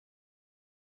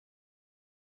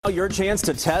Your chance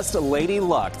to test Lady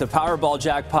Luck. The Powerball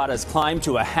jackpot has climbed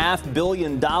to $500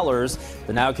 million.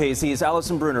 The Now KC's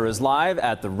Allison Bruner is live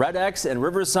at the Red X in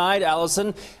Riverside.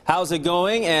 Allison, how's it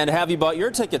going? And have you bought your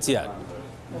tickets yet?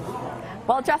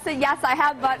 Well, Justin, yes, I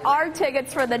have bought our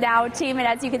tickets for the Now team, and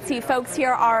as you can see, folks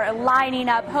here are lining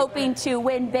up, hoping to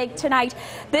win big tonight.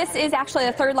 This is actually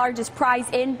the third largest prize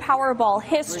in Powerball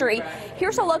history.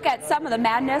 Here's a look at some of the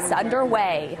madness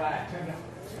underway. Good.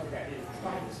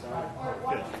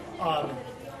 How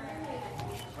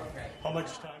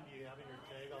much time do you have in your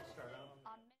tag? I'll start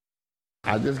out.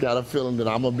 I just got a feeling that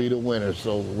I'm going to be the winner.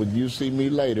 So when you see me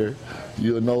later,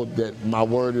 you'll know that my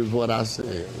word is what I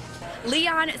said.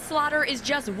 Leon Slaughter is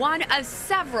just one of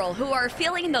several who are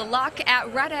feeling the luck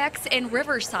at Red X in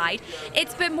Riverside.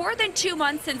 It's been more than 2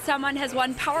 months since someone has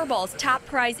won Powerball's top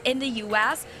prize in the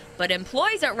U.S., but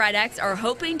employees at Red X are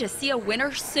hoping to see a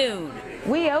winner soon.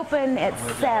 We open at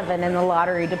 7 in the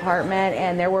lottery department,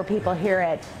 and there were people here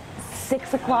at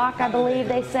 6 o'clock, I believe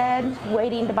they said,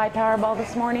 waiting to buy Powerball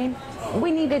this morning. We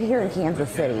need it here in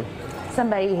Kansas City.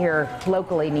 Somebody here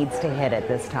locally needs to hit it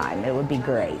this time. It would be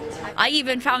great. I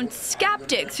even found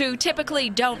skeptics who typically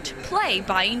don't play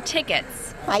buying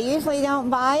tickets. I usually don't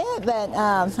buy it, but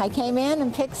I came in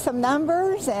and picked some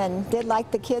numbers and did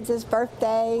like the kids'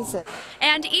 birthdays.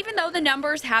 And even though the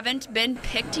numbers haven't been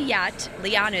picked yet,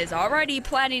 Leon is already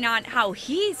planning on how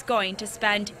he's going to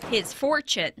spend his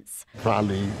fortunes.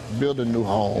 Probably build a new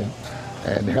home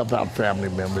and help out family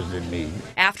members in need.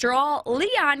 After all,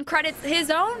 Leon credits his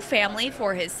own family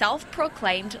for his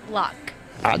self-proclaimed luck.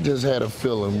 I just had a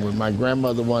feeling when my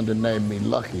grandmother wanted to name me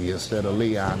Lucky instead of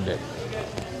Leon that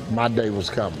my day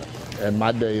was coming, and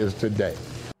my day is today.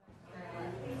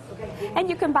 And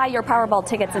you can buy your Powerball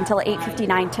tickets until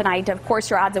 8:59 tonight. Of course,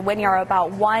 your odds of winning are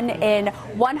about 1 in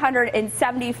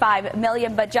 175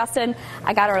 million. But Justin,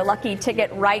 I got our lucky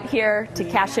ticket right here to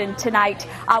cash in tonight.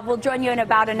 We'll join you in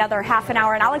about another half an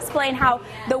hour, and I'll explain how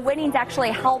the winnings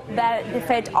actually help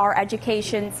benefit our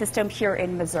education system here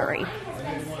in Missouri.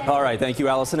 All right, thank you,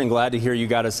 Allison, and glad to hear you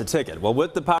got us a ticket. Well,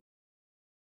 with the